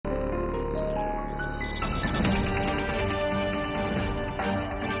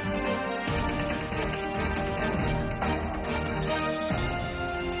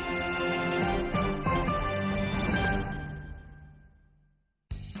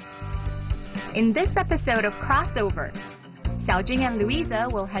In this episode of Crossover, Xiaojun and Louisa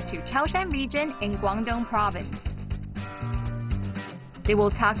will head to Chaoshan region in Guangdong Province. They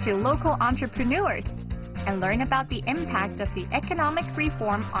will talk to local entrepreneurs and learn about the impact of the economic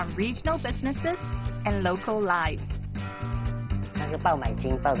reform on regional businesses and local lives. 那个报美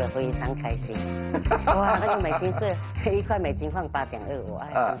金报得非常开心，哇，那个美金是1块美金换8.2，哇，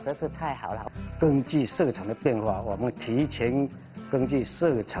简直是太好了。根据市场的变化，我们提前根据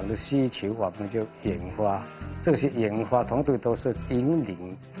市场的需求，我们就研发。这些研发团队都是引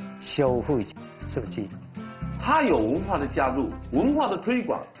领消费设计。它有文化的加入，文化的推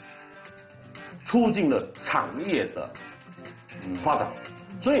广，促进了产业的发展。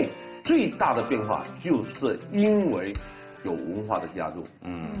所以最大的变化就是因为有文化的加入。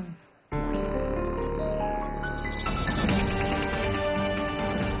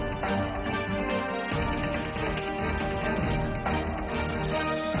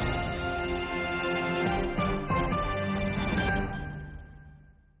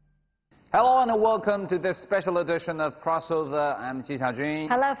Hello and welcome to this special edition of Crossover. I'm Xiaojun.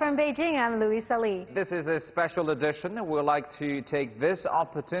 Hello from Beijing, I'm Louisa Li. This is a special edition. We'd like to take this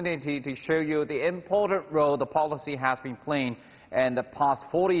opportunity to show you the important role the policy has been playing in the past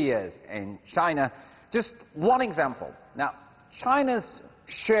 40 years in China. Just one example. Now, China's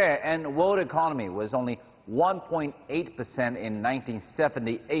share in world economy was only 1.8% in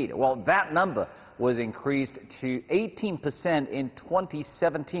 1978. Well, that number was increased to 18% in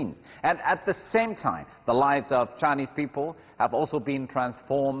 2017. And at the same time, the lives of Chinese people have also been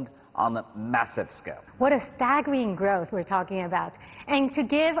transformed on a massive scale. What a staggering growth we're talking about. And to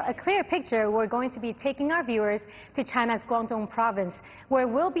give a clear picture, we're going to be taking our viewers to China's Guangdong Province, where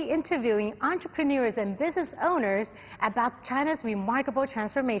we'll be interviewing entrepreneurs and business owners about China's remarkable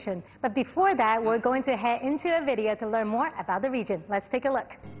transformation. But before that, we're going to head into a video to learn more about the region. Let's take a look.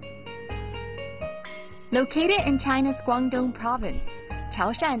 Located in China's Guangdong Province,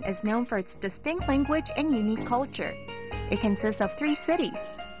 Chaoshan is known for its distinct language and unique culture. It consists of 3 cities: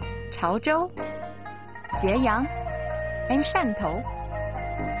 Chaozhou, Jieyang, and Shantou.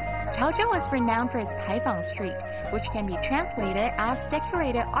 Chaozhou is renowned for its Paifang Street, which can be translated as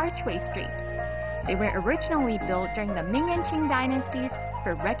Decorated Archway Street. They were originally built during the Ming and Qing dynasties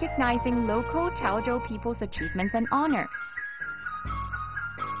for recognizing local Chaozhou people's achievements and honor.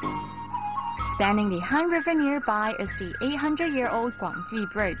 Standing the Han River nearby is the 800-year-old Guangji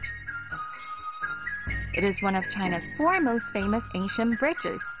Bridge. It is one of China's 4 most famous ancient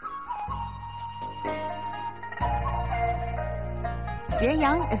bridges.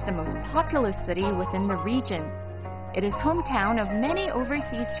 Jieyang is the most populous city within the region. It is hometown of many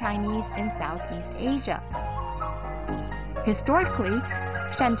overseas Chinese in Southeast Asia. Historically,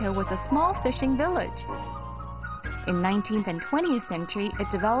 Shantou was a small fishing village. In 19th and 20th century, it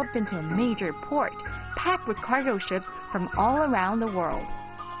developed into a major port, packed with cargo ships from all around the world.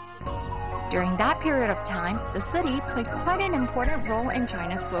 During that period of time, the city played quite an important role in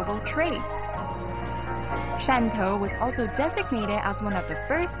China's global trade. Shantou was also designated as one of the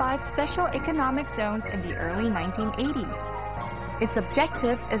first 5 special economic zones in the early 1980s. Its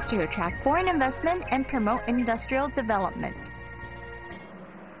objective is to attract foreign investment and promote industrial development.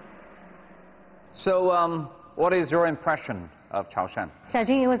 So, what is your impression of Chaoshan?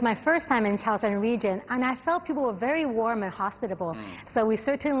 Xiaojun, it was my first time in Chaoshan region, and I felt people were very warm and hospitable. So we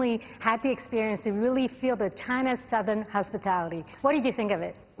certainly had the experience to really feel the China's southern hospitality. What did you think of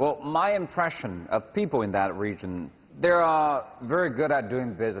it? Well, my impression of people in that region, they are very good at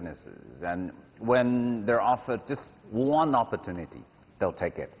doing businesses, and when they're offered just one opportunity, they'll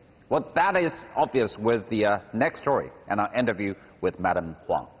take it. Well, that is obvious with the next story and our interview with Madam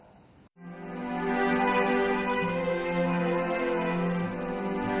Huang.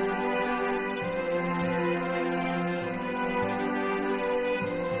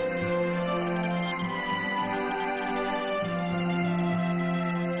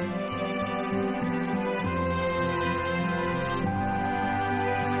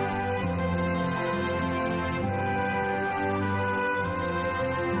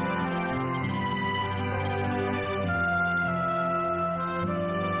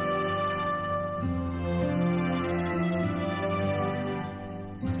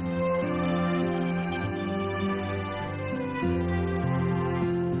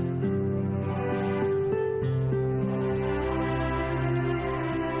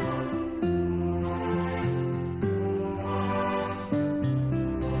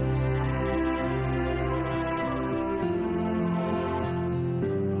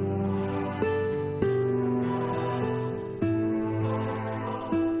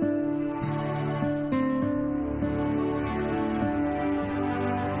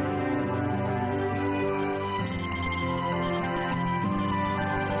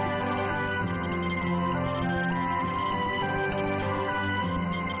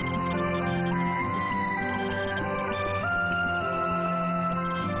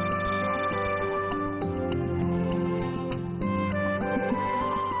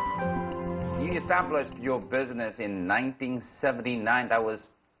 established your business in 1979. That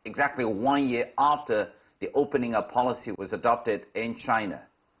was exactly 1 year after the opening up policy was adopted in China.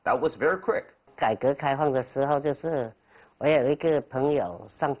 That was very quick. 改革开放的时候，就是我有一个朋友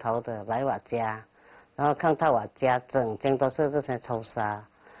上头的来我家，然后看到我家整间都是这些抽沙，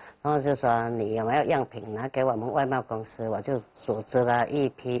然后就说你有没有样品拿给我们外贸公司，我就组织了一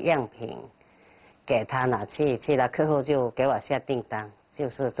批样品给他拿去，去了客户就给我下订单，就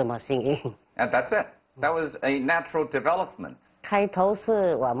是这么幸运。And that's it. That was a natural development. 开头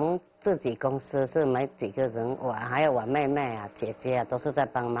是我们自己公司是没几个人，我还有我妹妹啊、姐姐啊都是在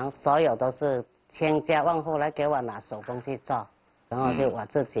帮忙，所有都是千家万户来给我拿手工去做，然后就我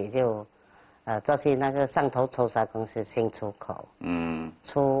自己就做去那个上头抽沙公司新出口，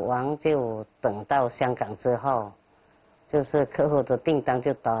出完就等到香港之后，就是客户的订单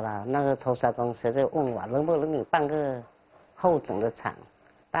就多了，那个抽沙公司就问我能不能你办个后整的厂。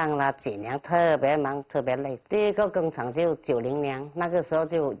办了几年，特别忙，特别累。第一个工厂就90年，那个时候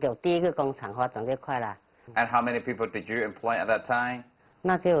就有第一个工厂发展就快了。And how many people did you employ at that time?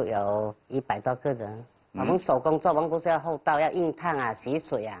 那就有100多个人。我们手工做完不是要后刀，要硬烫啊、洗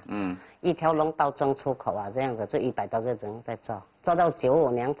水啊，一条龙包装出口啊，这样子就100多个人在做，做到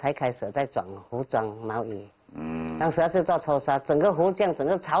95年才开始在转服装毛衣。当时是做抽纱，整个福建、整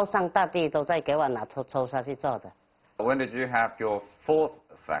个潮汕大地都在给我拿抽纱去做的。When did you have your fourth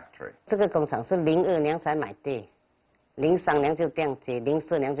factory? 这个工厂是02年才买地，03年就奠基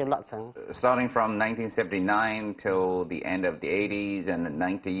，04年就落成。Starting from 1979 till the end of the 80s and the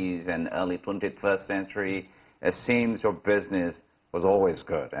 90s and early 21st century, it seems your business was always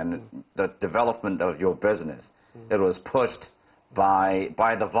good, and the development of your business, it was pushed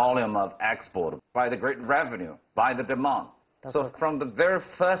by the volume of export, by the great revenue, by the demand. So from the very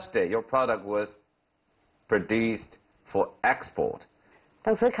first day, your product was produced for export.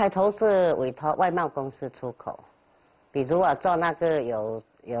 当时开头是委托外贸公司出口，比如我做那个有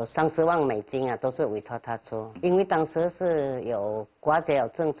30万美金啊，都是委托他出，因为当时是有国家有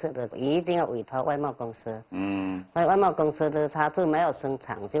政策的，一定要委托外贸公司。那外贸公司的他就没有生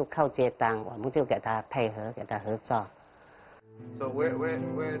产，就靠接单，我们就给他配合，给他合作。So where did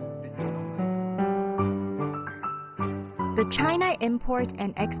you? The China Import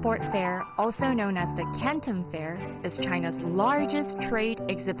and Export Fair, also known as the Canton Fair, is China's largest trade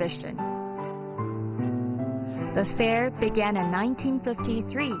exhibition. The fair began in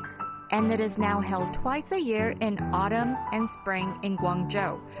 1953, and it is now held twice a year in autumn and spring in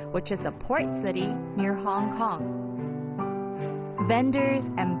Guangzhou, which is a port city near Hong Kong. Vendors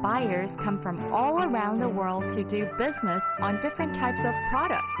and buyers come from all around the world to do business on different types of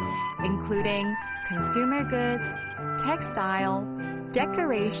products, including consumer goods, textile,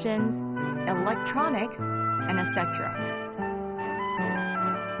 decorations, electronics, and etc.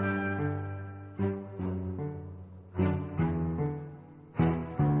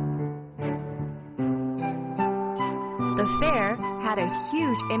 The fair had a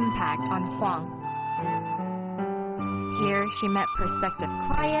huge impact on Huang. Here, she met prospective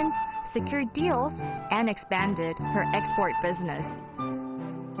clients, secured deals, and expanded her export business.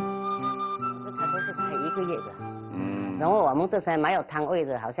 这都是开1个月的。然后我们这些没有摊位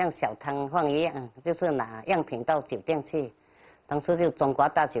的，好像小摊贩一样，就是拿样品到酒店去。当时就中国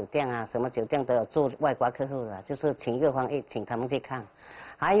大酒店啊，什么酒店都有住外国客户的，就是请一个翻译，请他们去看。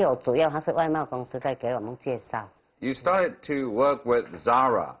还有主要还是外贸公司在给我们介绍。You started to work with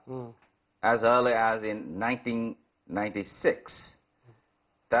Zara as early as in 1996.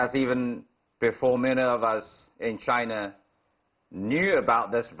 That's even before many of us in China knew about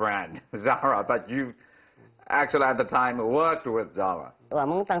this brand, Zara, but you actually at the time worked with Zara. 我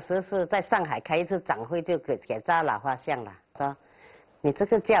们当时是在上海开一次展会，就给 Zara 画像了，说你这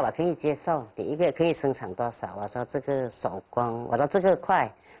个价我可以接受，你一个月可以生产多少？我说这个手工，我说这个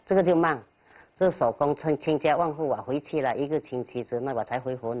快，这个就慢，这手工千家万户，我回去了1个星期之内我才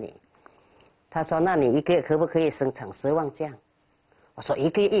回复你。他说那你一个月可不可以生产10万件？我说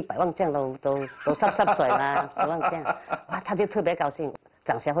1个月100万件都濕水啦，10万件，哇，他就特别高興。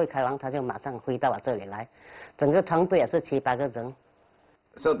展销会开完，他就马上飞到我这里来，整个团队也是7、8个人。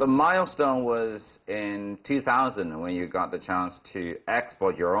So the milestone was in 2000 when you got the chance to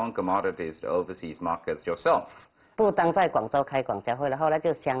export your own commodities to overseas markets yourself. 不单在广州开广交会了，后来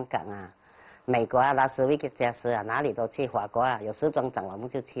就香港啊、美国啊、拉斯维加斯啊，哪里都去，法国啊有时装展我们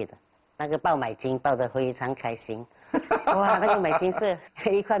就去的。那个报美金报得非常开心。哇，那个美金是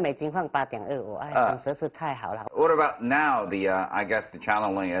1块美金换8.25，哎，当时是太好了。What about now? I guess the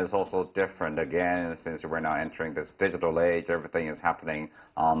channeling is also different again since we're now entering this digital age. Everything is happening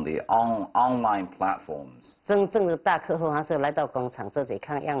on the online platforms. 真正的大客户还是来到工厂自己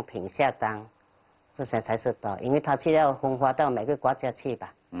看样品下单，这些才是多，因为他需要分发到每个国家去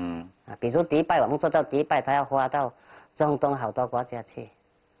吧。比如迪拜，我们做到迪拜，他要发到中东好多国家去。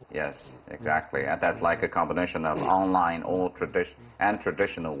Yes, exactly. And that's like a combination of online or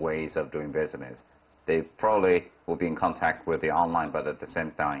traditional ways of doing business. They probably will be in contact with the online, but at the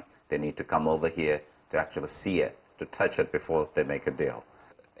same time, they need to come over here to actually see it, to touch it before they make a deal.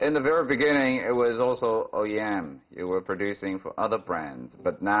 In the very beginning, it was also OEM. You were producing for other brands,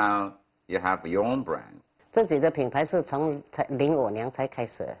 but now you have your own brand. 自己的品牌是从05年才开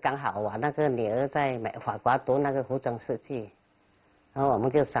始，刚好我那个女儿在法国读那个服装设计，然后我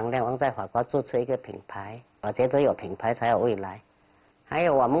们就商量，我们在法国注册一个品牌。我觉得有品牌才有未来。还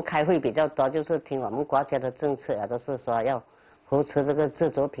有我们开会比较多，就是听我们国家的政策啊，都是说要扶持这个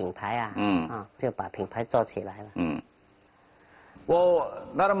自主品牌啊，就把品牌做起来了。Well,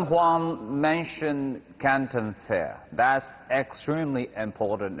 Madam Huang mentioned Canton Fair. That's extremely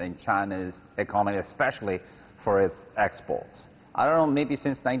important in China's economy, especially for its exports. I don't know, maybe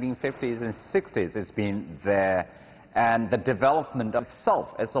since 1950s and 60s it's been there. And the development itself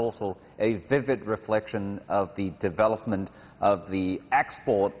is also a vivid reflection of the development of the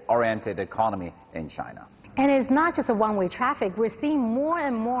export-oriented economy in China. And it's not just a one-way traffic. We're seeing more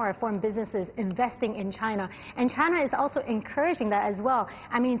and more foreign businesses investing in China. And China is also encouraging that as well.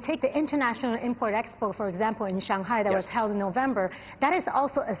 I mean, take the International Import Expo, for example, in Shanghai that was held in November. That is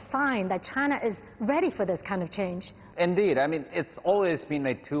also a sign that China is ready for this kind of change. Indeed. I mean, it's always been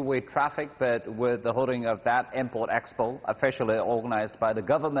a two-way traffic, but with the holding of that Import Expo, officially organized by the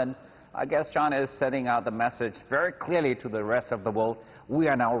government, I guess China is sending out the message very clearly to the rest of the world. We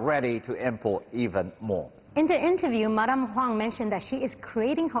are now ready to import even more. In the interview, Madame Huang mentioned that she is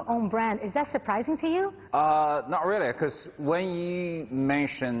creating her own brand. Is that surprising to you? Not really, because when you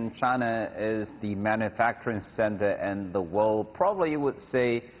mention China is the manufacturing center in the world, probably you would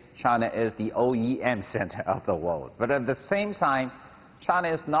say China is the OEM center of the world. But at the same time, China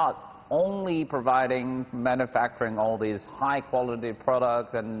is not only providing manufacturing all these high-quality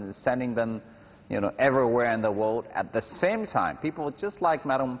products and sending them, everywhere in the world. At the same time, people just like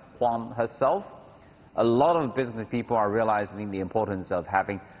Madame Huang herself, a lot of business people are realizing the importance of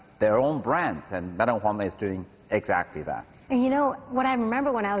having their own brands, and Madame Huang is doing exactly that. And what I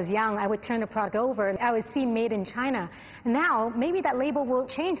remember when I was young, I would turn the product over and I would see made in China. Now, maybe that label will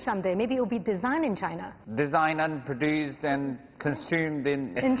change someday. Maybe it will be designed in China. Designed and produced and consumed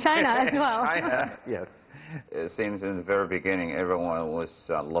in China as well. China, yes. It seems in the very beginning, everyone was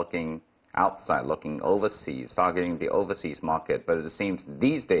looking outside, looking overseas, targeting the overseas market. But it seems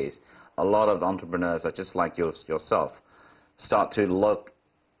these days, a lot of entrepreneurs are just like yourself, start to look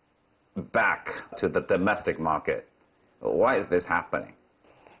back to the domestic market. Why is this happening?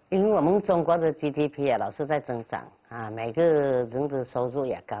 因为我们中国的 GDP 老是在增长啊，每个人的收入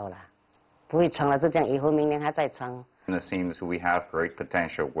也高了，不会穿了这件衣服，明年还在穿。And it seems we have great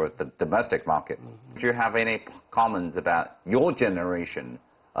potential with the domestic market. Do you have any comments about your generation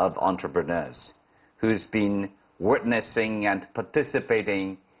of entrepreneurs who's been witnessing and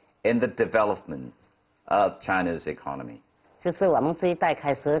participating in the development of China's economy? 就是我们这一代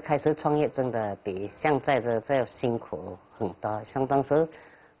开始创业，真的比现在的这辛苦很多。像当时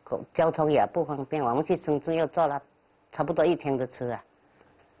交通也不方便，我们去深圳要坐了差不多1天的车啊，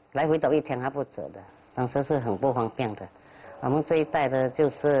来回都1天还不止的，当时是很不方便的。我们这一代的就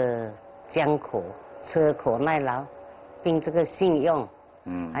是艰苦、吃苦耐劳，并这个信用，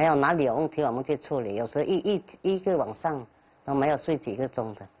还有哪里有问题我们去处理，有时候一个晚上都没有睡几个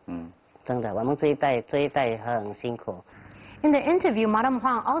钟的，真的，我们这一代很辛苦。In the interview, Madame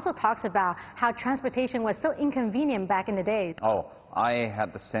Huang also talks about how transportation was so inconvenient back in the days. Oh, I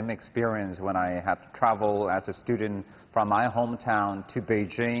had the same experience when I had to travel as a student from my hometown to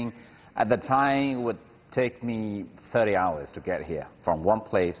Beijing. At the time, it would take me 30 hours to get here from one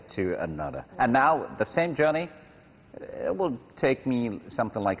place to another. And now, the same journey, it will take me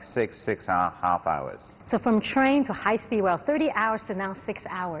something like 6.5 hours. So from train to high-speed rail, 30 hours to now 6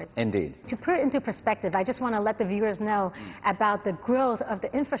 hours. Indeed. To put it into perspective, I just want to let the viewers know about the growth of the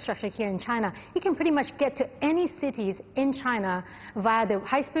infrastructure here in China. You can pretty much get to any cities in China via the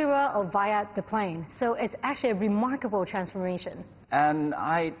high-speed rail or via the plane. So it's actually a remarkable transformation. And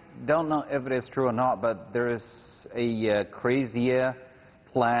I don't know if it is true or not, but there is a crazier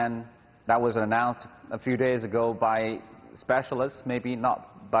plan that was announced a few days ago by specialists, maybe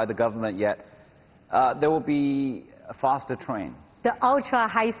not by the government yet. There will be a faster train. The ultra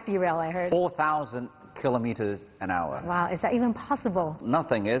high-speed rail, I heard. 4,000 kilometers an hour. Wow, is that even possible?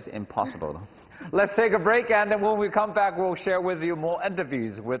 Nothing is impossible. Let's take a break, and then when we come back, we'll share with you more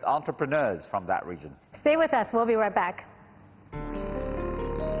interviews with entrepreneurs from that region. Stay with us. We'll be right back.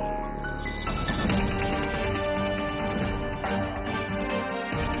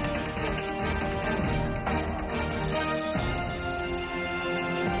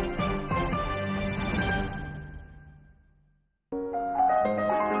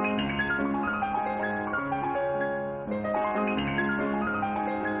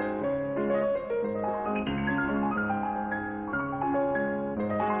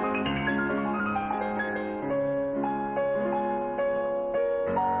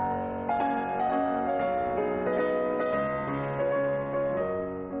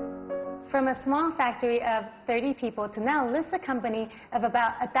 From a small factory of 30 people to now list a company of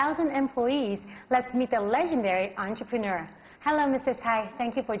about 1,000 employees, let's meet the legendary entrepreneur. Hello, Mr. Cai.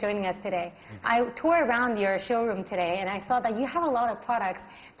 Thank you for joining us today. I toured around your showroom today, and I saw that you have a lot of products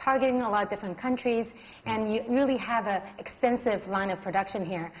targeting a lot of different countries, and you really have an extensive line of production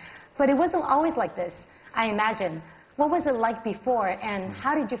here. But it wasn't always like this, I imagine. What was it like before, and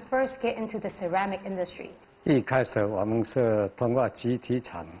how did you first get into the ceramic industry? 一开始我们是通过集体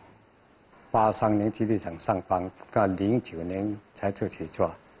厂，83年集体厂上班，到09年才自己做。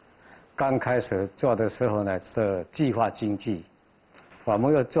刚开始做的时候呢是计划经济，我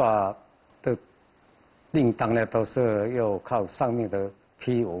们要做的订单呢都是要靠上面的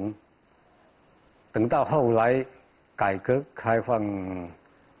批文。等到后来改革开放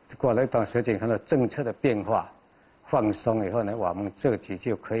过了一段时间，看到政策的变化放松以后呢，我们自己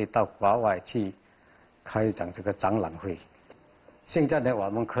就可以到国外去开展这个展览会。现在呢，我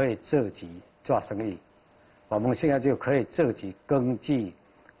们可以自己做生意，我们现在就可以自己根据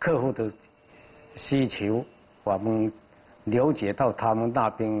客户的需求，我们了解到他们那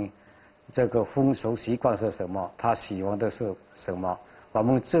边这个风俗习惯是什么，他喜欢的是什么，我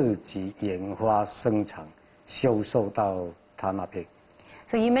们自己研发、生产、销售到他那边。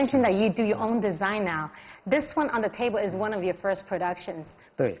So you mentioned that you do your own design now. This one on the table is one of your first productions.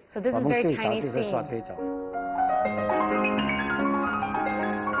 对。So this is very Chinese 我们最早就是刷 theme. 这种。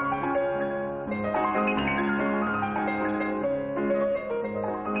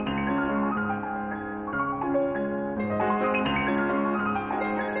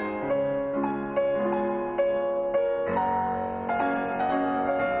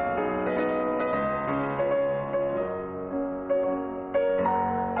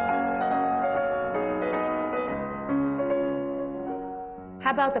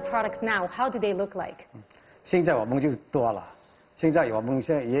How about the products now? How do they look like? 现在我们就多了，现在我们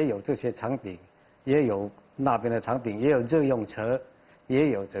现在也有这些产品，也有那边的产品，也有日用车，也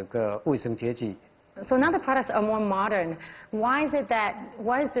有这个卫生洁剂。So now the products are more modern. Why is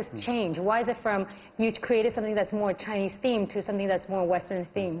this change? Why is it from you created something that's more Chinese themed to something that's more Western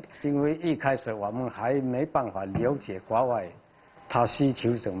themed? 因为一开始我们还没办法了解国外他需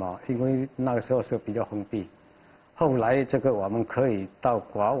求什么，因为那个时候是比较封闭。后来这个我们可以到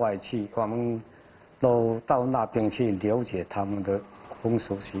国外去，我们都到那边去了解他们的风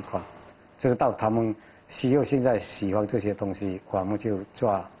俗习惯，知道他们现在喜欢这些东西，我们就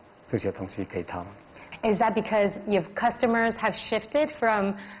做这些东西给他们。Is that because your customers have shifted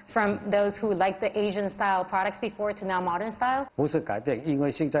from those who like the Asian style products before to now modern style? 不是改变，因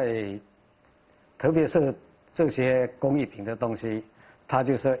为现在特别是这些工艺品的东西。他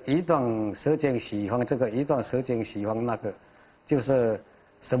就是一段时间喜欢这个，一段时间喜欢那个，就是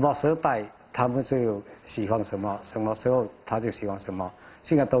什么时代他们就喜欢什么，什么时候他就喜欢什么，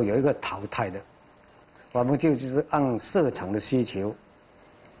现在都有一个淘汰的。我们就是按市场的需求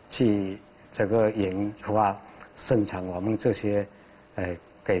去这个研发生产我们这些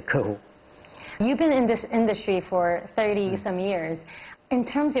给客户。You've been in this industry for 30 some years. In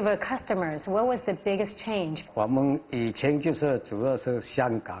terms of your customers, what was the biggest change? 我们以前就是主要是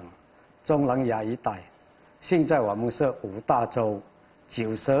香港、中南亚一带，现在我们是5大洲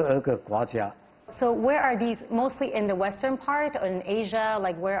，92个国家。So where are these? Mostly in the western part or in Asia?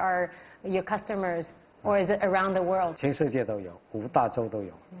 Like where are your customers, or is it around the world? 全世界都有，5大洲都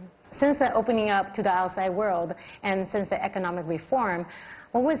有。Since the opening up to the outside world and since the economic reform,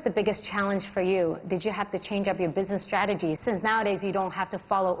 what was the biggest challenge for you? Did you have to change up your business strategy? Since nowadays you don't have to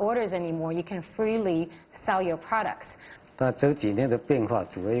follow orders anymore, you can freely sell your products. 那这几年的变化，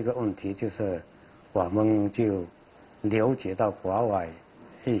主要一个问题就是，我们就了解到国外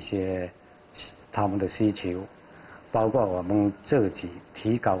一些他们的需求，包括我们自己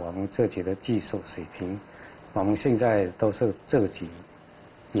提高我们自己的技术水平。我们现在都是自己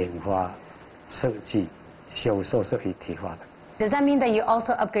研发、设计、销售是一体化的。Does that mean that you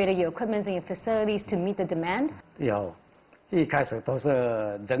also upgraded your equipment and your facilities to meet the demand? 有，一开始都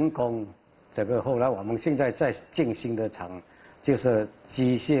是人工，这个后来我们现在在建新的厂，就是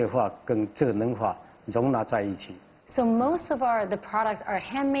机械化跟智能化融纳在一起。So most of the products are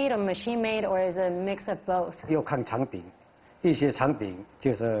handmade or machine made, or is it a mix of both? 要看产品，一些产品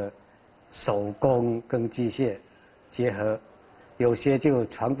就是手工跟机械结合，有些就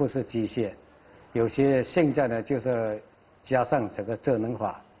全部是机械，有些现在呢就是加上这个智能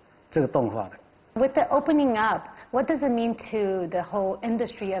化、自动化的。With the opening up, what does it mean to the whole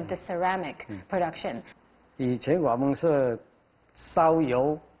industry of the ceramic production? 以前我们是烧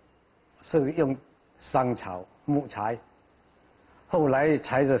油，是用香草、木材，后来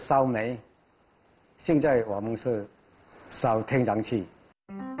才是烧煤，现在我们是烧天然气。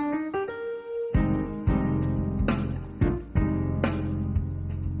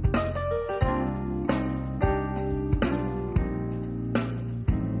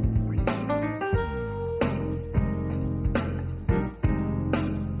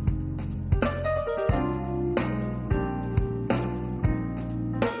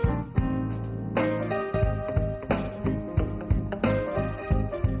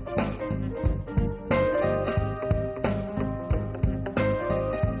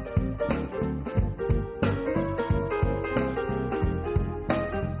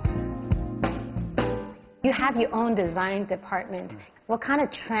You have your own design department. What kind of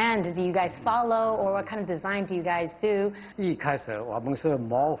trend do you guys follow, or what kind of design do you guys do? 一开始我们是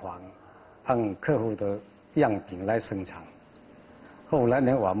模仿按客户的样品来生产，后来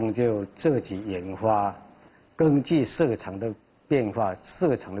呢，我们就自己研发，根据市场的变化、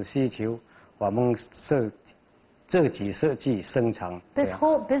市场的需求，我们自己设计生产。This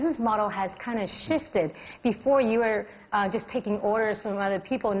whole business model has kind of shifted. Before you were just taking orders from other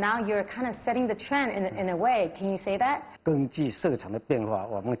people. Now you're kind of setting the trend in a way. Can you say that? 根据市场的变化，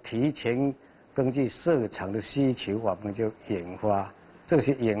我们提前根据市场的需求，我们就研发。这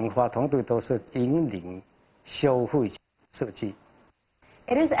些研发团队都是引领消费设计。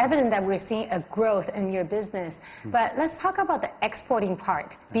It is evident that we're seeing a growth in your business, but let's talk about the exporting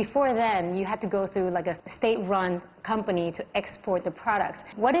part. Before then, you had to go through like a state-run company to export the products.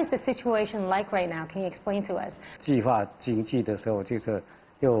 What is the situation like right now? Can you explain to us? 计划经济的时候，就是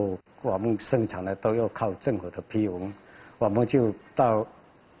我们生产的都要靠政府的批文，我们就到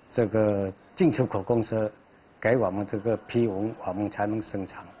这个进出口公司给我们这个批文，我们才能生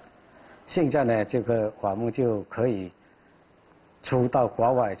产。现在呢，这个我们就可以出到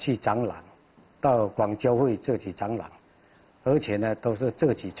国外去展览，到广交会自己展览，而且呢都是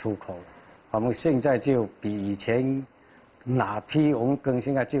自己出口。我们现在就比以前拿批文跟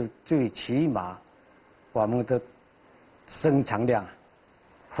现在就最起码我们的生产量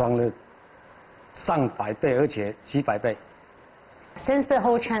翻了上百倍，而且几百倍。Since the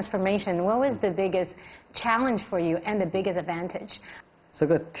whole transformation, what was the biggest challenge for you and the biggest advantage? 这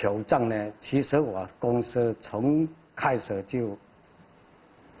个挑战呢，其实我公司从开始就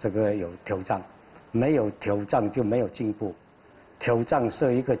这个有挑战，没有挑战就没有进步。挑战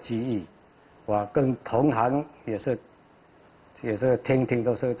是一个机遇，我跟同行也是天天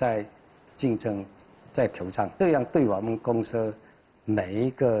都是在竞争，在挑战。这样对我们公司每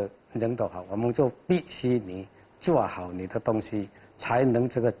一个人都好，我们就必须你做好你的东西，才能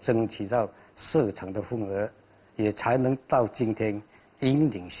这个争取到市场的份额，也才能到今天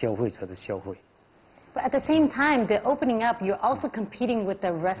引领消费者的消费。But at the same time, the opening up, you're also competing with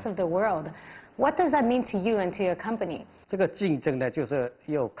the rest of the world. What does that mean to you and to your company? 这个竞争呢，就是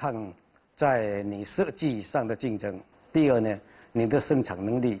要看在你设计上的竞争。第二呢，你的生产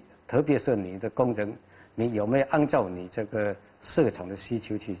能力，特别是你的工人，你有没有按照你这个市场的需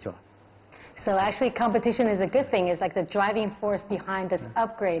求去做？ So actually, competition is a good thing. It's like the driving force behind this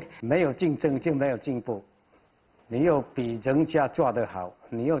upgrade. 没有竞争就没有进步。你要比人家做得好，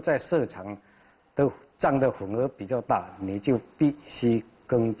你要在市场的占的份额比较大，你就必须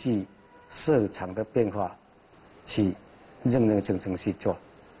根据市场的变化去认认真真去做。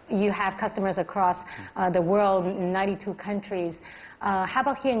You have customers across the world, in 92 countries. How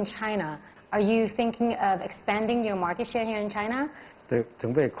about here in China? Are you thinking of expanding your market share here in China? 对，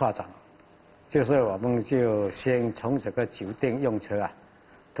准备扩展，就是我们就先从这个酒店用车啊，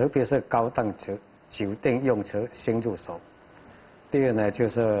特别是高档酒店用车先入手。第二呢，就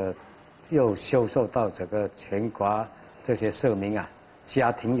是又销售到这个全国这些市民啊，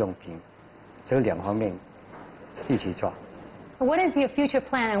家庭用品，这两方面一起做。What is your future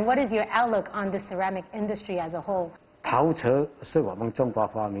plan and what is your outlook on the ceramic industry as a whole? 陶瓷是我们中国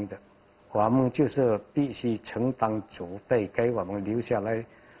发明的，我们就是必须承担祖辈给我们留下来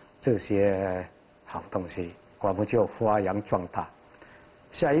这些好东西，我们就发扬壮大。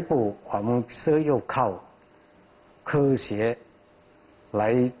下一步我们是要靠科学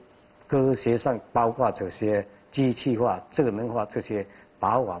来，科学上包括这些机器化、智能化这些，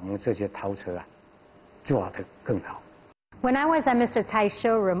把我们这些陶瓷啊做得更好。When I was at Mr. Tai's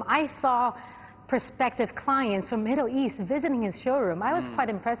showroom, I saw prospective clients from Middle East visiting his showroom. I was quite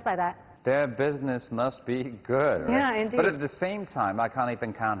impressed by that. Their business must be good, right? Yeah, indeed. But at the same time, I can't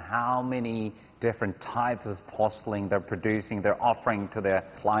even count how many different types of porcelain they're producing, they're offering to their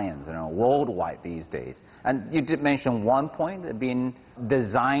clients, worldwide these days. And you did mention one point, being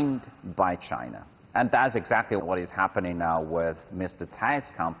designed by China. And that's exactly what is happening now with Mr.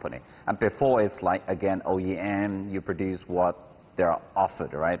 Tai's company. And before it's like, again, OEM, you produce what they're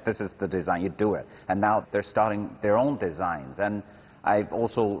offered, right? This is the design, you do it. And now they're starting their own designs. And I've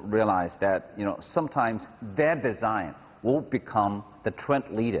also realized that, sometimes their design will become the trend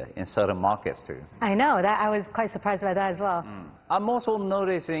leader in certain markets too. I know, that I was quite surprised by that as well. I'm also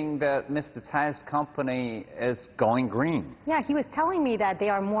noticing that Mr. Tai's company is going green. Yeah, he was telling me that they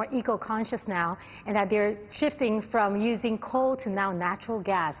are more eco-conscious now and that they're shifting from using coal to now natural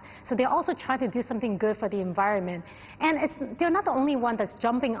gas. So they're also trying to do something good for the environment. And they're not the only one that's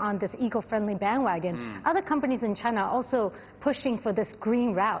jumping on this eco-friendly bandwagon. Other companies in China are also pushing for this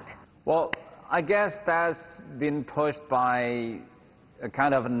green route. Well, I guess that's been pushed by a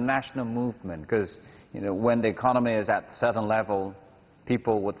kind of a national movement because, you know, when the economy is at a certain level,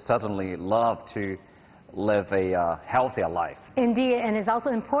 people would certainly love to live a healthier life. Indeed, and it's also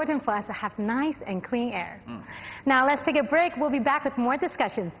important for us to have nice and clean air. Now let's take a break. We'll be back with more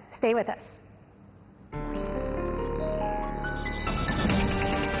discussions. Stay with us.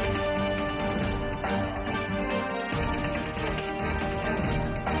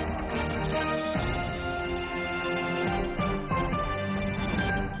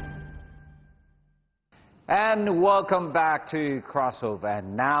 And welcome back to Crossover.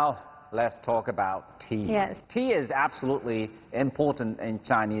 And now let's talk about tea. Yes. Tea is absolutely important in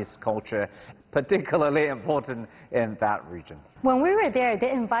Chinese culture, particularly important in that region. When we were there,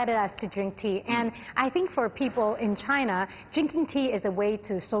 they invited us to drink tea. And I think for people in China, drinking tea is a way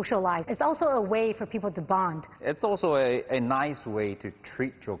to socialize. It's also a way for people to bond. It's also a nice way to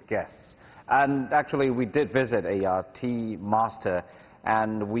treat your guests. And actually, we did visit a tea master,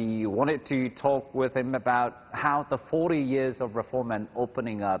 and we wanted to talk with him about how the 40 years of Reform and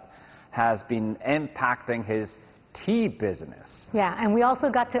Opening Up has been impacting his tea business. Yeah, and we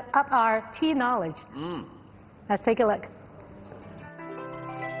also got to up our tea knowledge. Let's take a look.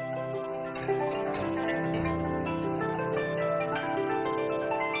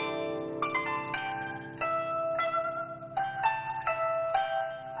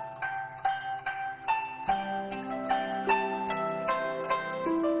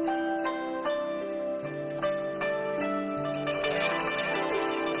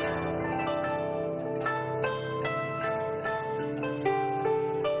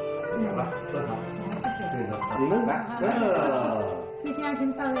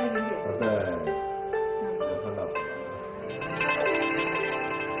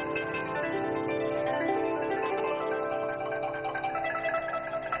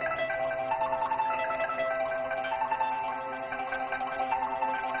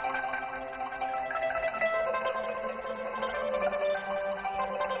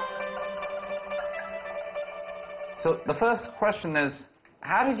 So the first question is,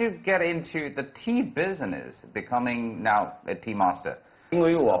 how did you get into the tea business, becoming now a tea master? 因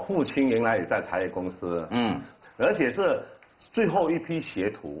为我父亲原来也在茶叶公司，而且是最后一批学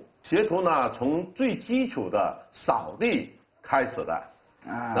徒。学徒呢，从最基础的扫地开始的，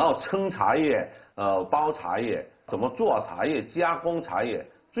然后称茶叶、包茶叶，怎么做茶叶、加工茶叶，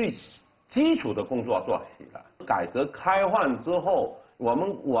最基础的工作做起了。改革开放之后，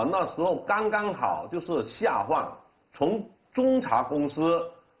我那时候刚刚好就是下放，从中茶公司。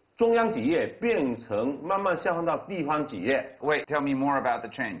 中央企业变成慢慢下放到地方企业。Wait, tell me more about the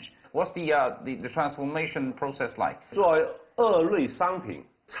change. What's the transformation process like? 作为二类商品，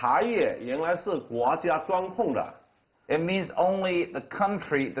茶叶原来是国家专控的。It means only the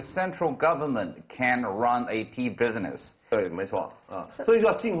country, the central government can run a tea business. 对，没错啊，所以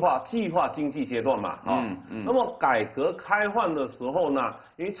叫计划经济阶段嘛啊。那么改革开放的时候呢，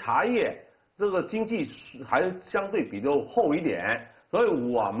因为茶叶这个经济还相对比较厚一点。 所以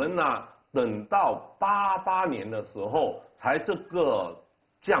我们呢，等到88年的时候，才这个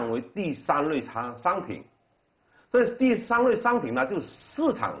降为第三类商品。所以第三类商品呢，就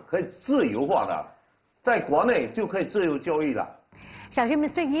市场可以自由化的，在国内就可以自由交易了。Xiaojun,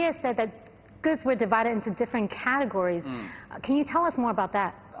 Mr. Ye said that goods were divided into different categories. Can you tell us more about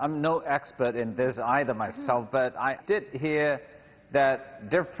that? I'm no expert in this either myself, but I did hear that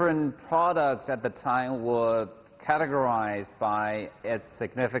different products at the time were categorized by its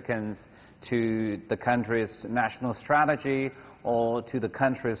significance to the country's national strategy or to the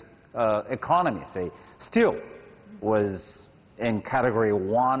country's economy. Say, steel was in category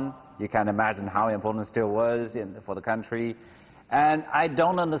 1. You can imagine how important steel was for the country. And I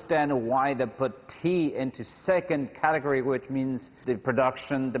don't understand why they put tea into second category, which means the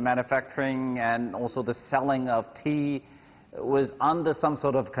production, the manufacturing, and also the selling of tea was under some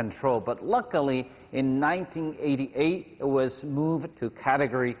sort of control. But luckily, in 1988, it was moved to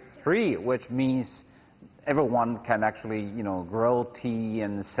category 3, which means everyone can actually, you know, grow tea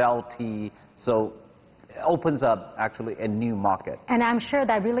and sell tea. So it opens up actually a new market. And I'm sure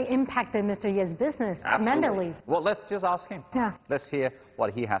that really impacted Mr. Ye's business tremendously. Well, let's just ask him. Yeah. Let's hear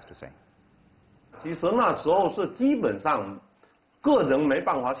what he has to say. 其实那时候是基本上个人没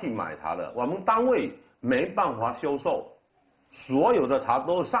办法去买茶的，我们单位没办法销售。 所有的茶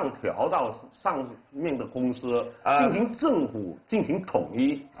都上调到上面的公司，进行政府进行统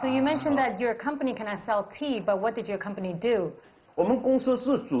一。So you mentioned that your company cannot sell tea, but what did your company do? 我们公司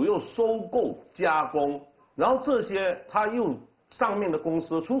是主要收购加工，然后这些它又上面的公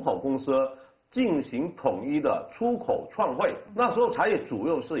司出口公司进行统一的出口创汇。那时候茶叶主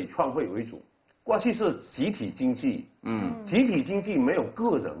要是以创汇为主。过去是集体经济，集体经济没有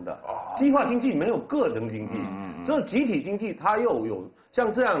个人的，计划经济没有个人经济，所以集体经济它又有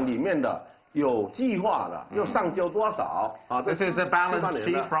像这样里面的有计划的，又上交多少啊？ This is a balance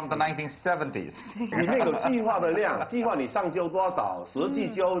sheet from the 1970s. 里面有计划的量，计划你上交多少，实际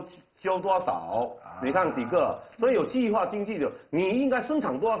交多少，你看几个，所以有计划经济的，你应该生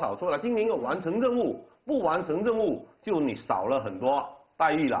产多少出来，今年有完成任务，不完成任务就你少了很多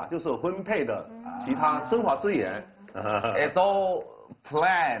待遇啦，就是分配的其他生活资源。It's all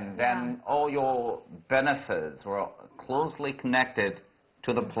planned and all your benefits were closely connected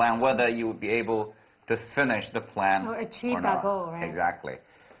to the plan, whether you would be able to finish the plan or achieve or that not. goal, right? Exactly.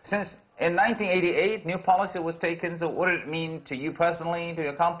 Since in 1988, new policy was taken, so what did it mean to you personally, to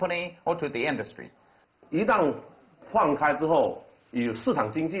your company, or to the industry? 一旦放开之后，有市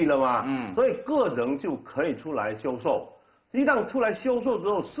场经济了嘛，所以个人就可以出来销售。一旦出来销售之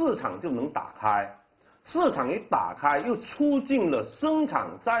后，市场就能打开，市场一打开，又促进了生产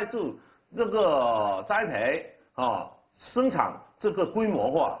这个栽培啊，生产这个规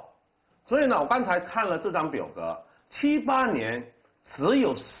模化。所以呢，我刚才看了这张表格，7、8年只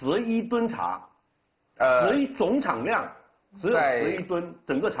有11吨茶，11总产量只有11吨，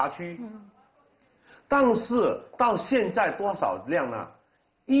整个茶区。但是到现在多少量呢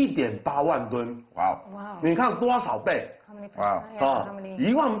？1.8万吨。Wow. 你看多少倍？ Wow.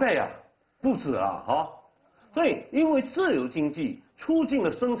 1万倍啊，不止啊，哈。所以因为自由经济促进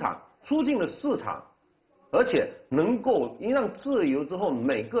了生产，促进了市场，而且能够一让自由之后，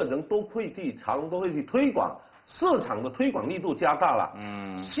每个人都会去推广，市场的推广力度加大了，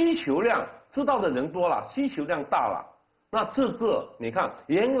需求量知道的人多了，需求量大了，那这个你看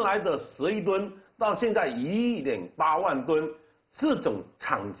原来的11吨到现在1.8万吨。这种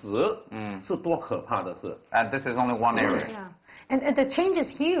产值，是多可怕的事。And this is only one area. Yeah. And the change is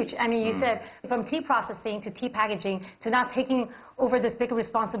huge. I mean, you said from tea processing to tea packaging to now taking over this big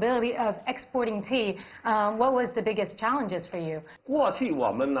responsibility of exporting tea. What was the biggest challenges for you? 过去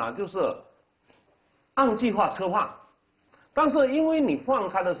我们呢就是按计划策划，但是因为你放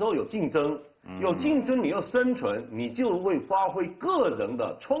开的时候有竞争，有竞争你要生存，你就会发挥个人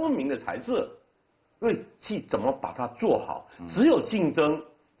的聪明的才智。会去怎么把它做好？只有竞争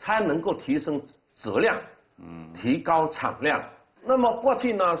才能够提升质量，提高产量。那么过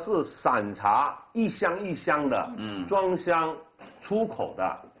去呢是散茶一箱一箱的，装箱出口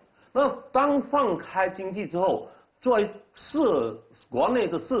的。那当放开经济之后，作为国内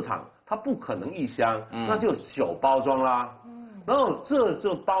的市场，它不可能一箱，那就小包装啦。然后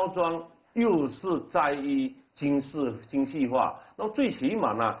这包装又是在于精细化，那最起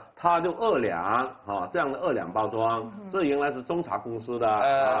码呢，它就2两啊，这样的2两包装，这原来是中茶公司的。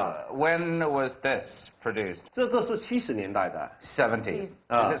When was this produced? 这个是70年代的。70s.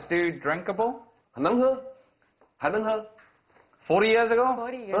 Is it still drinkable? 很能喝，还能喝。40 years ago?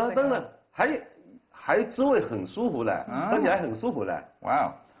 40 years ago. 真的还滋味很舒服的，而且还很舒服的。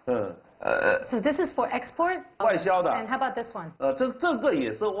Wow. So this is for export? 外销的。 And how about this one? 这个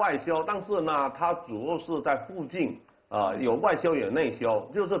也是外销，但是呢，它主要是在附近有外销有内销，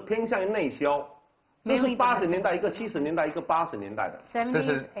就是偏向于内销。这是80年代一个，70年代一个，80年代的。This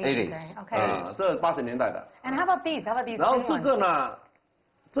is 80s. Okay. 这80年代的。And how about these? How about these? 然后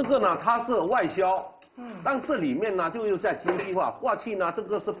这个呢，它是外销，但是里面呢就又在精细化。过去呢，这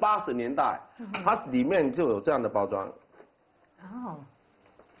个是80年代，它里面就有这样的包装。Oh.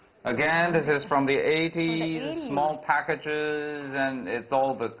 Again, this is from the 80s, small packages, and it's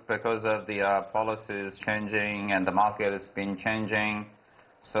all because of the policies changing and the market has been changing.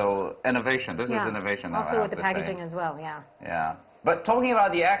 So innovation, this is innovation. Also with the packaging as well, yeah. Yeah. But talking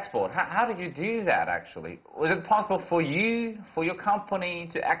about the export, how did you do that actually? Was it possible for you, for your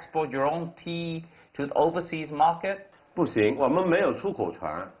company, to export your own tea to the overseas market? 不行，我们没有出口权，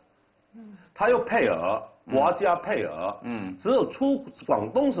它要配额。国家配额，只有广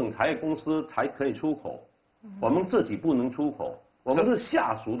东省茶叶公司才可以出口，我们自己不能出口，我们是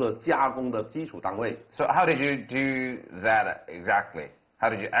下属的加工的基础单位。So how did you do that exactly?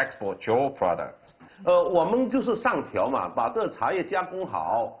 How did you export your products? 我们就是上调嘛，把这茶叶加工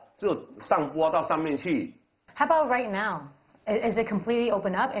好，就上播到上面去。How about right now? Is it completely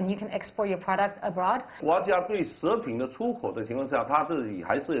open up and you can export your product abroad? 国家对食品的出口的情况下，它自己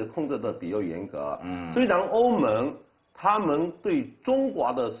还是控制的比较严格。虽然欧盟他们对中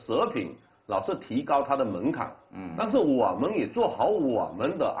国的食品老是提高它的门槛，但是我们也做好我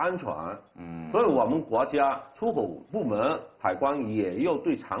们的安全。所以我们国家出口部门海关也要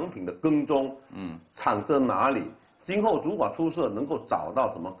对产品的跟踪，产自哪里。今后如果出事能够找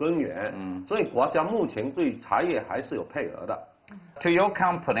到什么根源，所以国家目前对茶叶还是有配额的。To your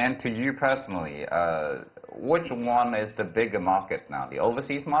company and to you personally, which one is the bigger market now? The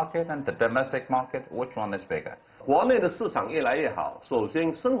overseas market and the domestic market? Which one is bigger? 国内的市场越来越好，首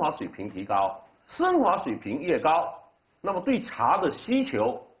先生活水平提高，生活水平越高，那么对茶的需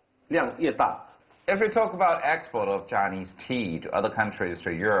求量越大。If you talk about export of Chinese tea to other countries, to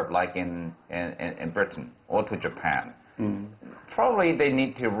Europe, like in Britain or to Japan, probably they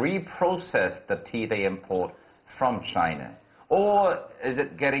need to reprocess the tea they import from China. Or is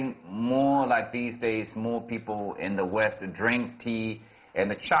it getting more like these days, more people in the West drink tea in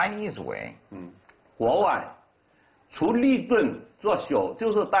the Chinese way? 国外除立顿做酒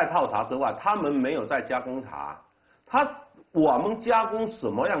就是代泡茶之外，他们没有在加工茶。我们加工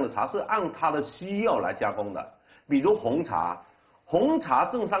什么样的茶是按它的需要来加工的。比如红茶，红茶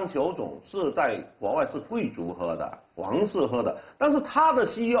正商酒种是在国外是贵族喝的，王室喝的，但是它的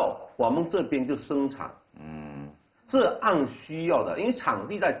需要我们这边就生产。是按需要的，因为场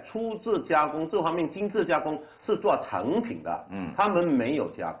地在初制加工这方面，精致加工是做成品的，他们没有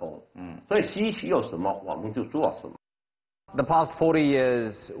加工，所以需要什么我们就做什么。The past 40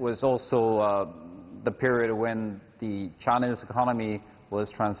 years was also the period when the Chinese economy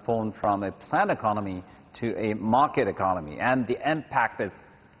was transformed from a planned economy to a market economy, and the impact is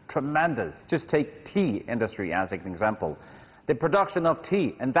tremendous. Just take tea industry as an example. The production of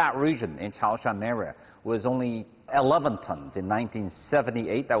tea in that region, in Chaoshan area, was only 11 tons in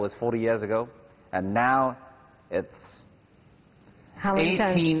 1978, that was 40 years ago, and now it's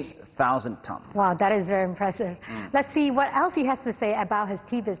 18,000 tons. Wow, that is very impressive. Let's see what else he has to say about his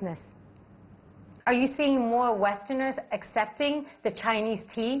tea business. Are you seeing more Westerners accepting the Chinese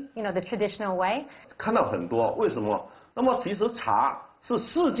tea, you know, the traditional way? 看到很多，为什么？那么其实茶是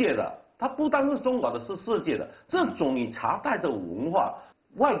世界的，它不单是中国的，是世界的。这种以茶带着文化。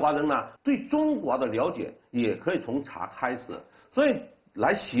外国人呢对中国的了解也可以从茶开始，所以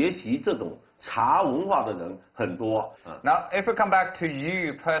来学习这种茶文化的人很多。Now, if we come back to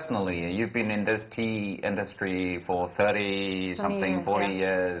you personally, you've been in this tea industry for 30-something, 40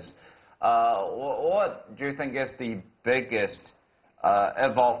 years. What do you think is the biggest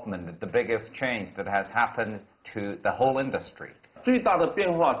involvement, the biggest change that has happened to the whole industry? 最大的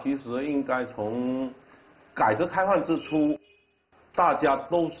变化其实应该从改革开放之初。大家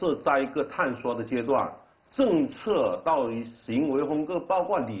都是在一个探索的阶段，政策到行为风格，包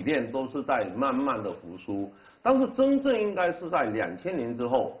括理念，都是在慢慢的复苏。但是真正应该是在2000年之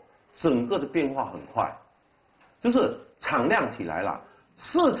后，整个的变化很快，就是产量起来了，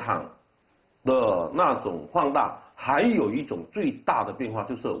市场的那种放大，还有一种最大的变化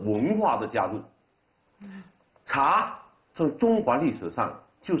就是文化的加入。茶在中国历史上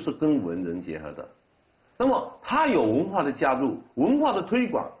就是跟文人结合的。那么它有文化的加入，文化的推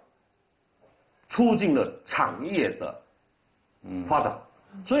广，促进了产业的发展，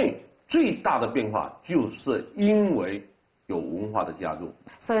所以最大的变化就是因为有文化的加入。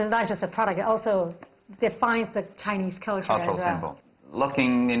So it's not just a product; it also defines the Chinese culture as Cultural well. symbol.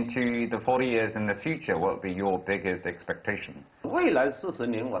 Looking into the 40 years in the future, what would be your biggest expectation? 未来40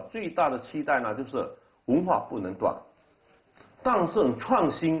年，我最大的期待呢，就是文化不能断，但是创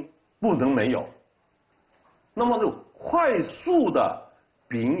新不能没有。那么就快速的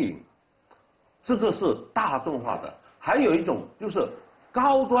饼饮，这个是大众化的，还有一种就是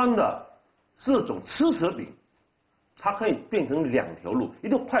高端的这种奢侈品，它可以变成2条路，一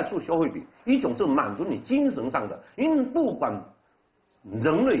种快速消费品，一种是满足你精神上的，因为不管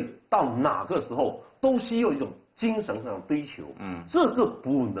人类到哪个时候都需要一种精神上的追求，这个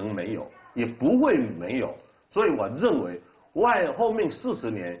不能没有，也不会没有，所以我认为后面40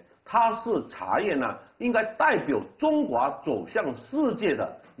年。它是茶叶呢，应该代表中国走向世界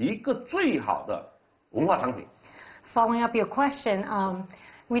的一个最好的文化产品。Following up your question,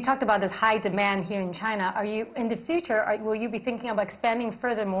 we talked about this high demand here in China. Are you in the future? Will you be thinking about expanding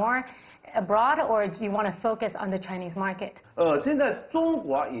furthermore abroad, or do you want to focus on the Chinese market? 现在中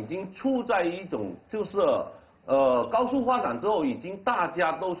国已经处在一种就是高速发展之后，已经大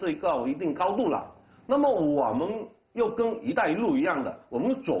家都是到一定高度了。那么我们。又跟“一带一路”一样的，我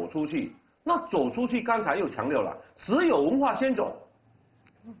们走出去。那走出去，刚才又强调了，只有文化先走，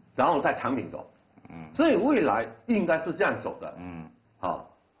然后再产品走。所以未来应该是这样走的。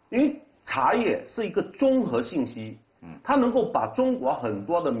因为茶叶是一个综合信息，它能够把中国很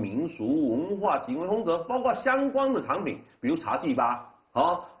多的民俗文化、行为风格，包括相关的产品，比如茶具吧，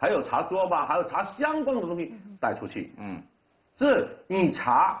还有茶桌吧，还有茶相关的东西带出去。这以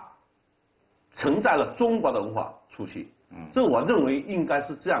茶承载了中国的文化出去，这我认为应该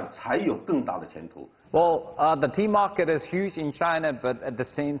是这样才有更大的前途。Well, the tea market is huge in China, but at the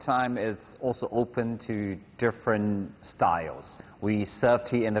same time, it's also open to different styles. We serve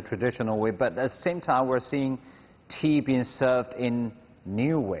tea in the traditional way, but at the same time, we're seeing tea being served in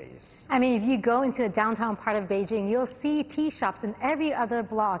new ways. I mean, if you go into the downtown part of Beijing, you'll see tea shops in every other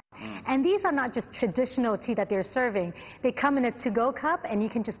block. And these are not just traditional tea that they're serving. They come in a to-go cup, and you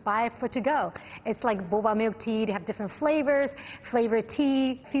can just buy it for to-go. It's like boba milk tea. They have different flavors, flavored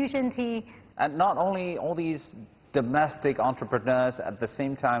tea, fusion tea. And not only all these domestic entrepreneurs, at the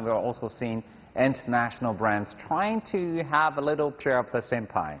same time, we're also seeing international brands trying to have a little share of the same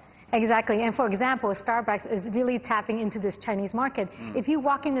pie. Exactly. And for example, Starbucks is really tapping into this Chinese market. If you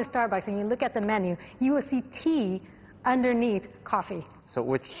walk into Starbucks and you look at the menu, you will see tea underneath coffee. So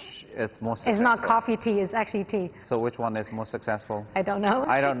which is more successful? It's not coffee tea, it's actually tea. So which one is more successful? I don't know.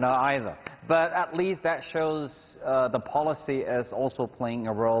 I don't know either. But at least that shows the policy is also playing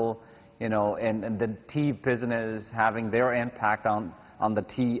a role, you know, in the tea business, having their impact on the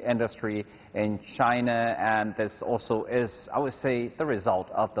tea industry in China. And this also is, I would say, the result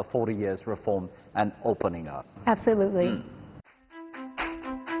of the 40 years reform and opening up. Absolutely.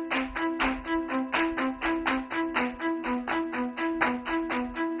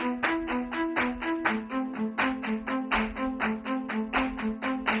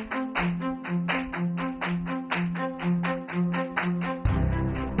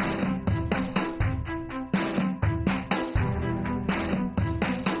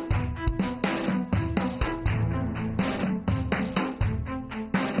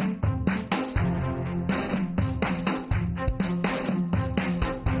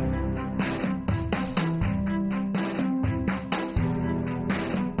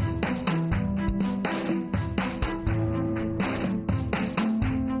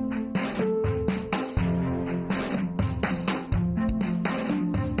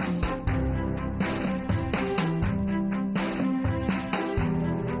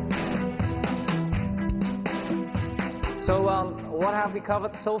 So what have we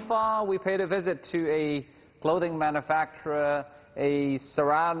covered so far? We paid a visit to a clothing manufacturer, a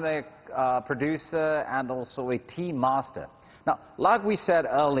ceramic producer, and also a tea master. Now, like we said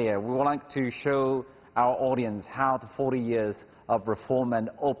earlier, we would like to show our audience how the 40 years of reform and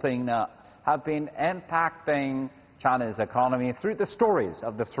opening up have been impacting China's economy through the stories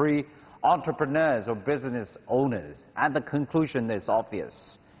of the three entrepreneurs or business owners. And the conclusion is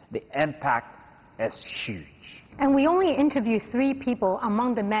obvious. The impact is huge. And we only interviewed 3 people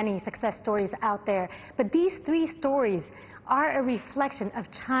among the many success stories out there. But these 3 stories are a reflection of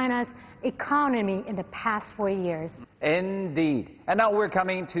China's economy in the past 40 years. Indeed. And now we're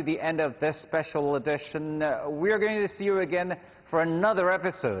coming to the end of this special edition. We're going to see you again for another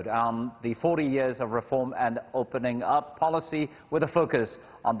episode on the 40 years of reform and opening up policy with a focus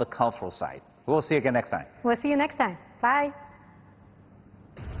on the cultural side. We'll see you again next time. We'll see you next time. Bye.